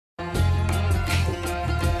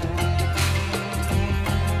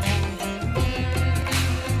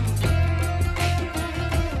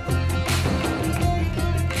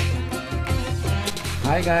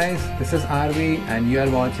Hi guys, this is RV and you are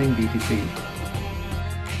watching DTC.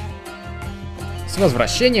 С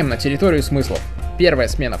возвращением на территорию смыслов. Первая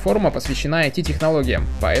смена форума посвящена IT-технологиям,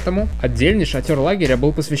 поэтому отдельный шатер лагеря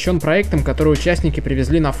был посвящен проектам, которые участники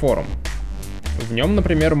привезли на форум. В нем,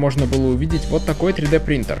 например, можно было увидеть вот такой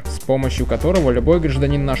 3D-принтер, с помощью которого любой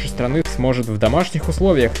гражданин нашей страны сможет в домашних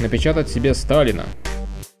условиях напечатать себе Сталина.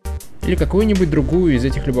 Или какую-нибудь другую из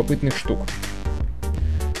этих любопытных штук.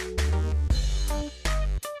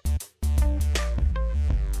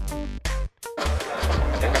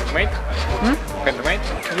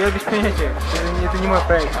 Я без понятия, это не мой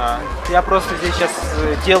проект. Я просто здесь сейчас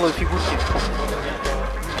делаю фигурки.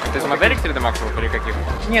 Это из моделек 3D Max или каких?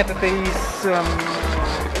 Нет, это из...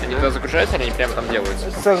 Они туда загружаются или они прямо там делаются?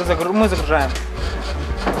 Мы загружаем,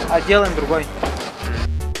 а делаем другой.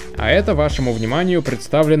 А это вашему вниманию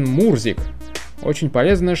представлен Мурзик. Очень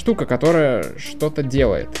полезная штука, которая что-то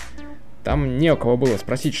делает. Там не у кого было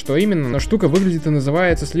спросить, что именно, но штука выглядит и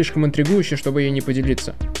называется слишком интригующе, чтобы ей не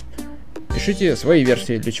поделиться. Пишите свои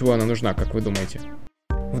версии, для чего она нужна, как вы думаете.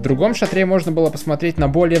 В другом шатре можно было посмотреть на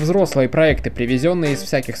более взрослые проекты, привезенные из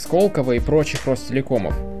всяких Сколково и прочих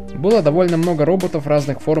Ростелекомов. Было довольно много роботов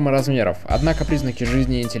разных форм и размеров, однако признаки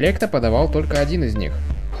жизни и интеллекта подавал только один из них.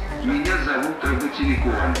 Меня зовут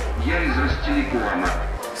Роботелеком, я из Ростелекома.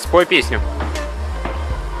 Спой песню.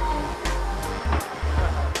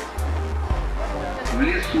 В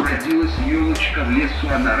лесу родилась елочка, в лесу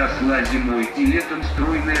она росла зимой, и летом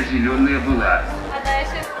стройная зеленая была.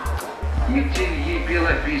 Метель ей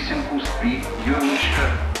пела песенку «Спи, елочка,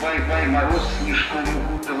 бай-бай, мороз снежком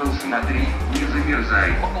укутывал, смотри, не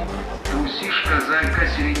замерзай». Трусишка, зайка,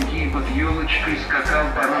 серенький под елочкой скакал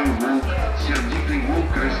порой волк, сердитый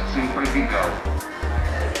волк рысцем пробегал.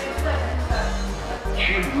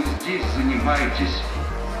 Чем вы здесь занимаетесь?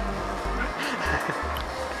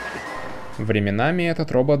 Временами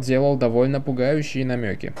этот робот делал довольно пугающие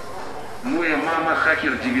намеки. Моя мама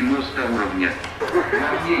хакер 90 уровня.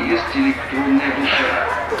 Во мне есть электронная душа.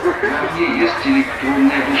 Во мне есть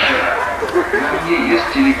электронная душа. Во мне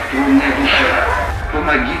есть электронная душа.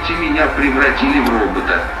 Помогите, меня превратили в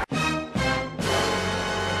робота.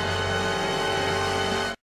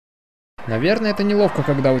 Наверное, это неловко,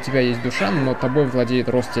 когда у тебя есть душа, но тобой владеет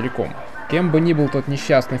Ростелеком. Кем бы ни был тот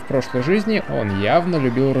несчастный в прошлой жизни, он явно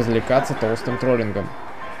любил развлекаться толстым троллингом.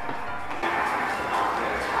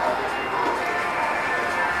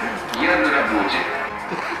 Я на работе.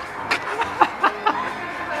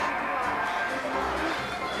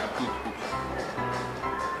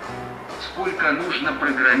 Сколько нужно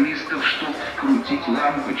программистов, чтобы вкрутить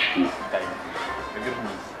лампочку?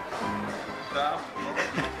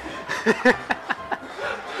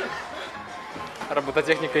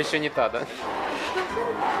 Робототехника еще не та, да?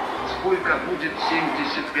 Сколько будет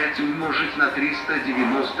 75 умножить на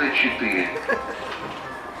 394?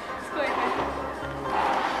 Сколько?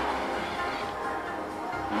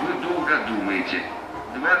 Вы долго думаете.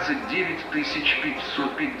 29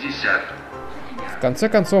 550. В конце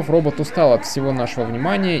концов, робот устал от всего нашего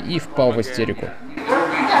внимания и впал в истерику. Не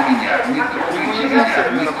трогайте меня, не трогайте меня,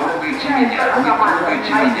 не трогайте меня, не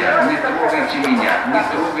трогайте меня, не трогайте меня, не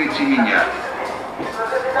трогайте меня.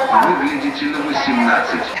 Выглядите на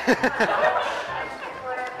 18.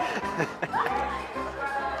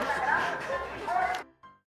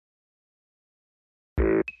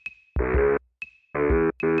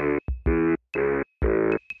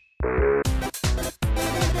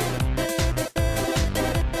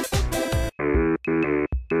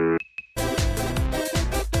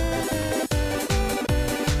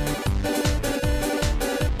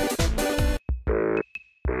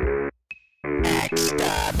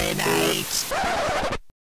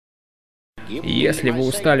 Если вы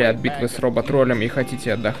устали от битвы с робот-троллем и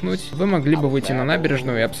хотите отдохнуть, вы могли бы выйти на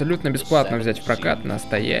набережную и абсолютно бесплатно взять в прокат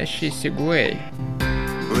настоящий Segway.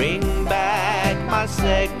 Bring back my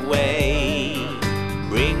Segway.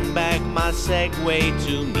 Bring back my Segway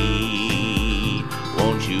to me.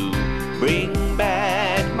 Won't you bring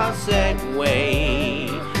back my Segway?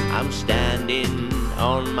 I'm standing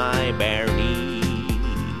on my bare knees.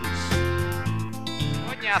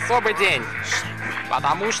 Сегодня особый день,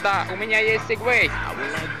 потому что у меня есть Segway.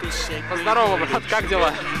 Здорово, брат, как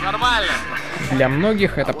дела? Нормально. Для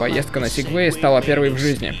многих эта поездка на Segway стала первой в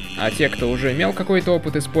жизни, а те, кто уже имел какой-то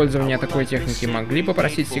опыт использования такой техники, могли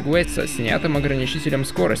попросить Segway со снятым ограничителем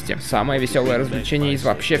скорости. Самое веселое развлечение из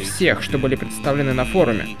вообще всех, что были представлены на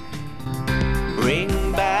форуме. Bring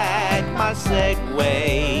back my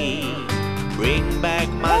Segway. Bring back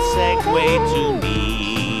my Segway to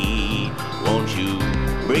me. Won't you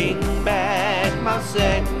bring back my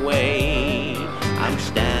Segway? I'm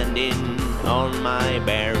standing on my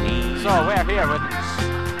here with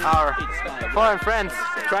our foreign friends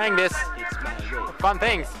trying this fun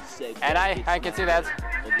things, and I can see that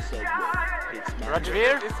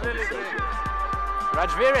Rajveer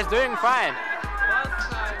is doing fine.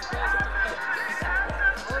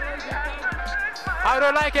 How do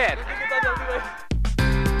you like it?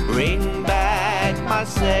 Bring back my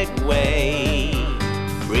Segway.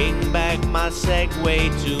 Bring back my Segway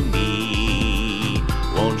to me.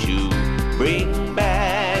 Won't you bring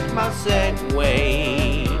back my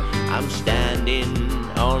Segway? I'm standing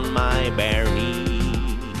on my bare knees.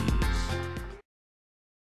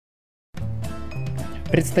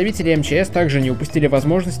 Представители МЧС также не упустили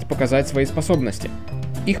возможности показать свои способности.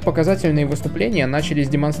 Их показательные выступления начались с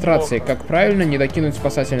демонстрации, как правильно не докинуть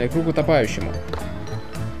спасательный круг утопающему.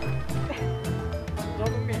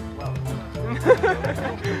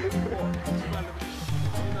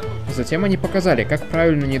 Затем они показали, как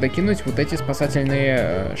правильно не докинуть вот эти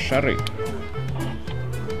спасательные шары.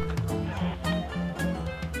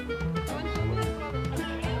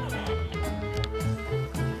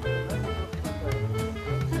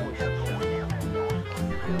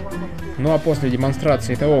 Ну а после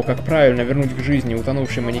демонстрации того, как правильно вернуть к жизни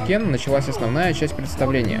утонувший манекен, началась основная часть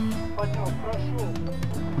представления.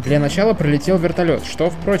 Для начала прилетел вертолет, что,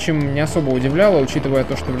 впрочем, не особо удивляло, учитывая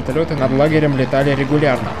то, что вертолеты над лагерем летали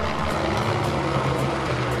регулярно.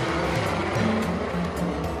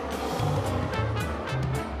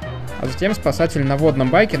 А затем спасатель на водном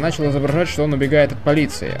байке начал изображать, что он убегает от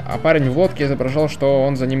полиции, а парень в лодке изображал, что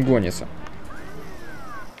он за ним гонится.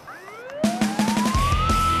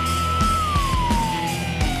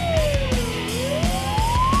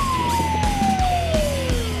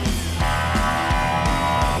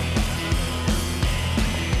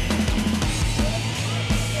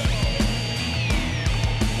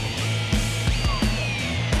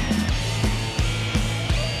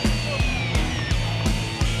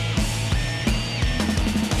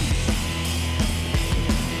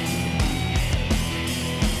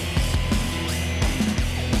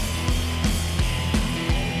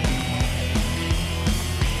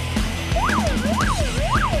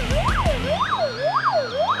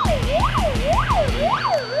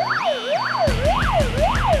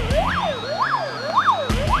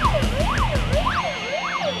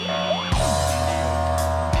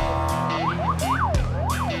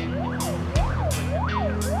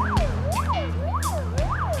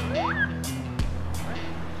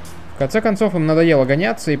 В конце концов им надоело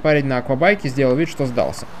гоняться, и парень на аквабайке сделал вид, что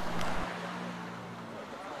сдался.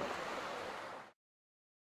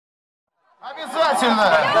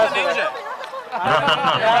 Обязательно!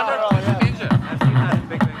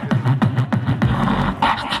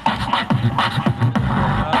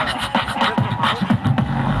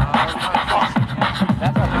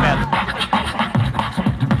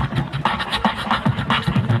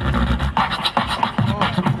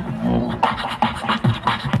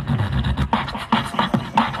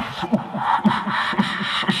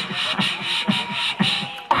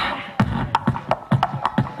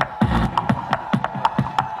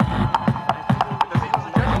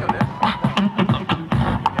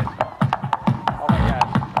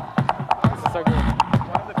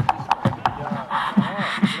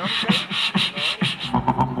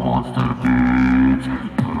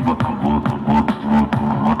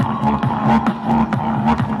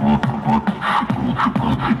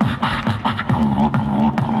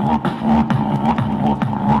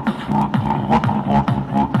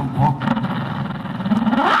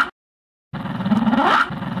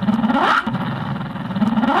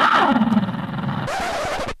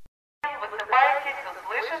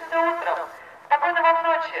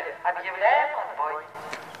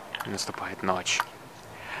 Наступает ночь.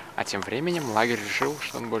 А тем временем лагерь решил,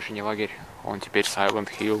 что он больше не лагерь, он теперь Silent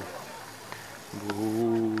Hill.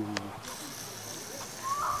 Бу.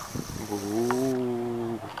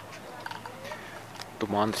 Бу.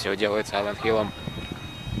 Туман все делает Silent Hill'ом.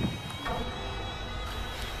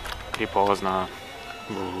 И поздно.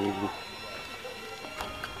 Бу.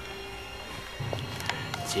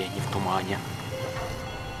 Тени в тумане.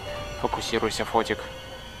 Фокусируйся, фотик.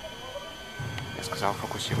 Я сказал,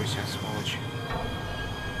 фокусируйся, сволочь.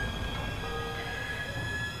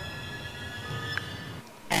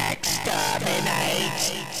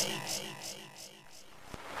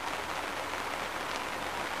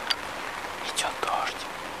 Идет дождь.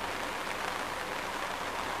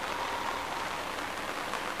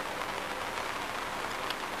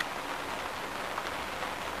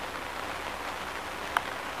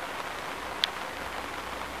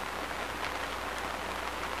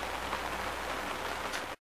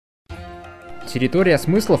 Территория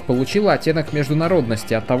смыслов получила оттенок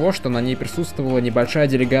международности от того, что на ней присутствовала небольшая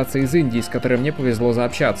делегация из Индии, с которой мне повезло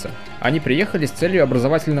заобщаться. Они приехали с целью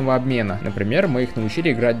образовательного обмена. Например, мы их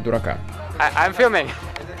научили играть в дурака. I'm filming.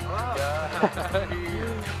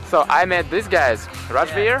 So I met these guys,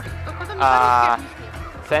 Rajveer,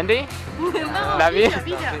 Sandy, Naveen,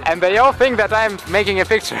 and they all think that I'm making a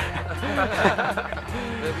picture.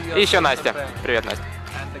 И еще Настя. Привет, Настя.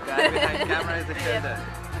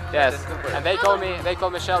 Yes, and they call me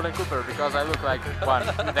Sheldon Cooper because I look like one.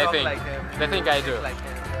 They think I do.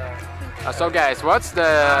 So guys, what's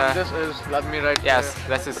the? This is Vladimir, right? Yes,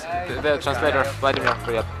 this is the translator, Vladimir.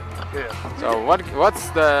 Привет. So what's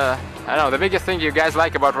the? I don't know, the biggest thing you guys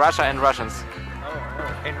like about Russia and Russians?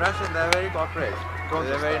 In Russian, they're very corporate.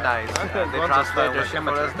 They're very nice. They translate Russian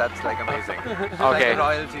for us. That's like amazing. Okay. Like a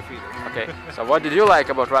royalty feel. Okay. So what did you like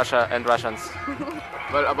about Russia and Russians?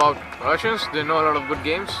 Well, about Russians, they know a lot of good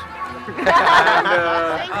games. And, those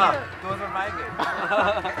are my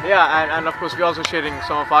games. Yeah, and of course we're also sharing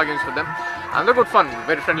some of our games with them. And they're good fun,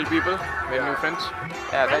 very friendly people, very new friends.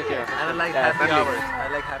 Yeah, thank you. And I like happy hours. I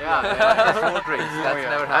like happy hours. Yeah, food drinks. That's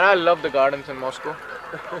never happened. And I love the gardens in Moscow.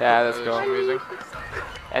 Yeah, that's cool. Amazing.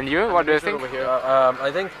 And you, what do you think? Over here.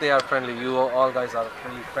 I think they are friendly. You all guys are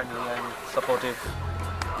really friendly and supportive.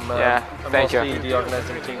 Yeah, thank you. Mostly the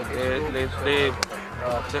organizing team, they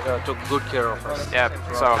took good care of us. Yeah,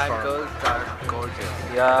 so Girls are gorgeous.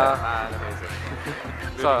 Yeah. Amazing.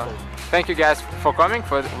 so thank you guys for coming,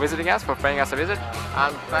 for visiting us, for paying us a visit.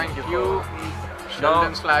 And thank you,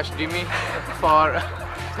 Sheldon / Jimmy, for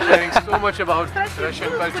sharing so much about Russian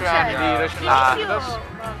culture and the Russian language with us.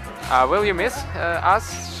 Will you miss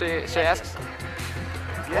us? She asks.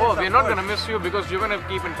 Oh, we're not gonna miss you because you're gonna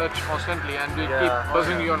keep in touch constantly and we'll keep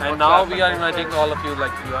buzzing you on And WhatsApp. now we are inviting all of you,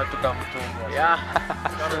 like you have to come to. Yeah.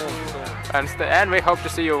 And we hope to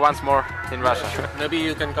see you once more in Russia. Maybe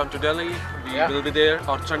you can come to Delhi. We will be there,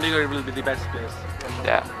 or Chandigarh will be the best place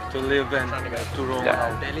Yeah. to live and to roam Yeah.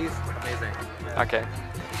 around. Delhi's amazing. Okay.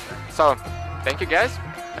 So, thank you guys,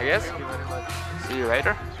 I guess. See you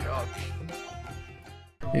later.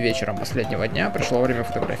 Вечером последнего дня пришло время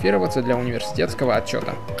фотографироваться для университетского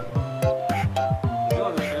отчета.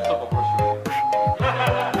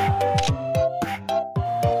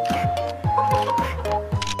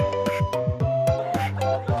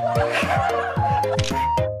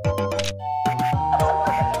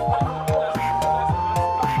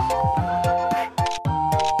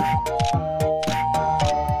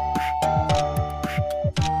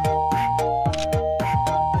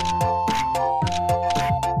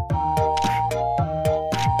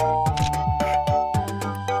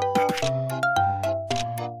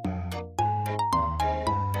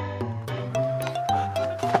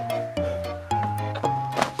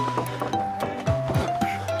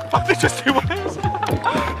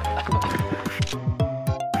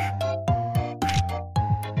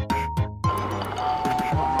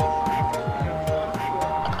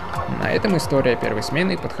 На этом история первой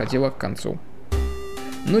смены подходила к концу.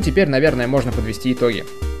 Ну, теперь, наверное, можно подвести итоги.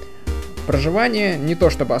 Проживание не то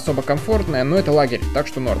чтобы особо комфортное, но это лагерь, так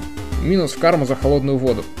что норм. Минус в карму за холодную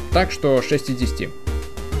воду, так что 6 из 10.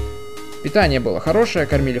 Питание было хорошее,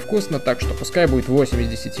 кормили вкусно, так что пускай будет 8 из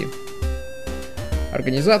 10.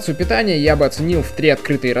 Организацию питания я бы оценил в 3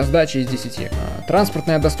 открытые раздачи из 10.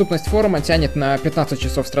 Транспортная доступность форума тянет на 15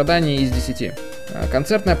 часов страданий из 10.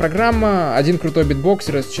 Концертная программа, 1 крутой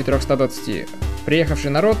битбоксер из 420. Приехавший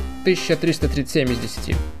народ 1337 из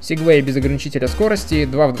 10. Segway без ограничителя скорости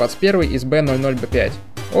 2 в 21 из B00B5.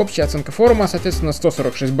 Общая оценка форума, соответственно,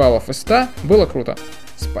 146 баллов из 100. Было круто.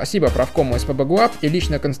 Спасибо правкому СПБ ГУАП и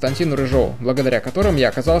лично Константину Рыжову, благодаря которым я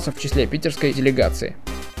оказался в числе питерской делегации.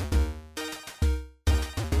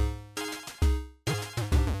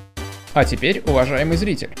 А теперь, уважаемый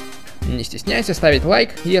зритель, не стесняйся ставить лайк,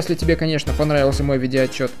 если тебе, конечно, понравился мой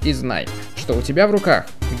видеоотчет, и знай, что у тебя в руках,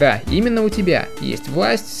 да, именно у тебя, есть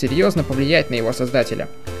власть серьезно повлиять на его создателя.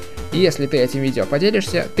 И если ты этим видео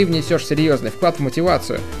поделишься, ты внесешь серьезный вклад в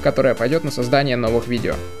мотивацию, которая пойдет на создание новых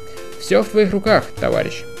видео. Все в твоих руках,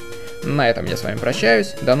 товарищ. На этом я с вами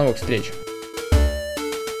прощаюсь, до новых встреч.